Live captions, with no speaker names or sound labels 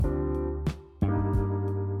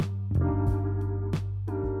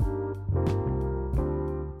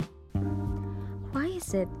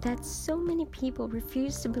is it that so many people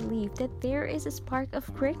refuse to believe that there is a spark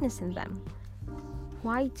of greatness in them?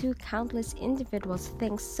 Why do countless individuals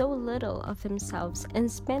think so little of themselves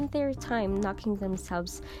and spend their time knocking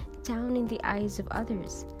themselves down in the eyes of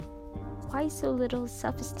others? Why so little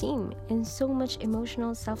self-esteem and so much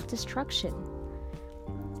emotional self-destruction?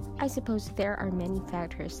 I suppose there are many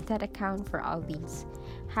factors that account for all these.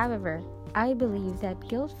 However, I believe that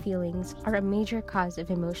guilt feelings are a major cause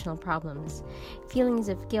of emotional problems. Feelings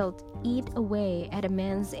of guilt eat away at a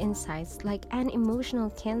man's insides like an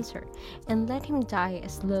emotional cancer and let him die a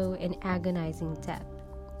slow and agonizing death.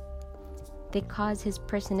 They cause his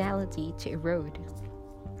personality to erode.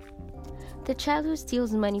 The child who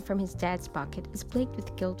steals money from his dad's pocket is plagued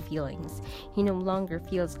with guilt feelings. He no longer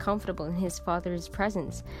feels comfortable in his father's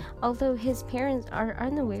presence. Although his parents are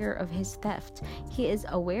unaware of his theft, he is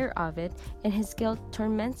aware of it, and his guilt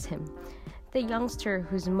torments him. The youngster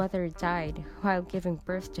whose mother died while giving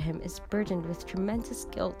birth to him is burdened with tremendous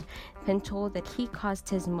guilt when told that he caused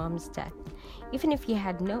his mom's death. Even if he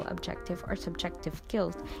had no objective or subjective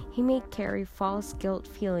guilt, he may carry false guilt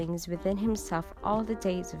feelings within himself all the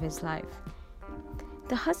days of his life.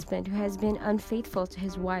 The husband who has been unfaithful to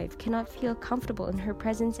his wife cannot feel comfortable in her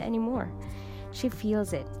presence anymore. She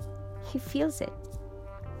feels it. He feels it.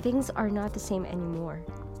 Things are not the same anymore.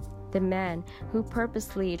 The man who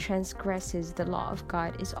purposely transgresses the law of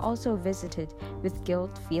God is also visited with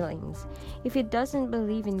guilt feelings. If he doesn't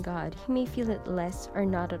believe in God, he may feel it less or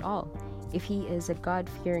not at all. If he is a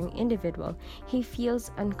God-fearing individual, he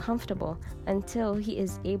feels uncomfortable until he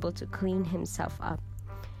is able to clean himself up.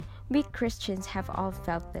 We Christians have all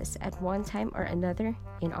felt this at one time or another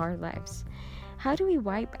in our lives. How do we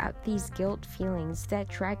wipe out these guilt feelings that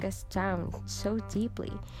drag us down so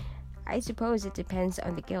deeply? I suppose it depends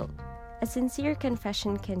on the guilt. A sincere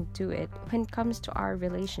confession can do it when it comes to our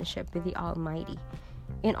relationship with the Almighty.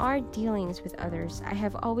 In our dealings with others, I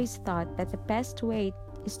have always thought that the best way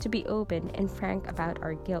is to be open and frank about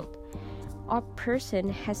our guilt. A person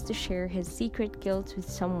has to share his secret guilt with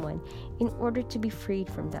someone in order to be freed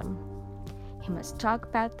from them. He must talk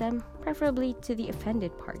about them, preferably to the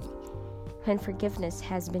offended party. When forgiveness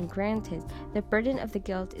has been granted, the burden of the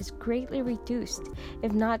guilt is greatly reduced,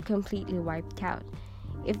 if not completely wiped out.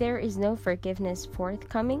 If there is no forgiveness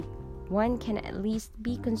forthcoming, one can at least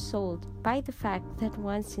be consoled by the fact that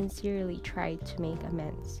one sincerely tried to make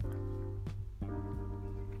amends.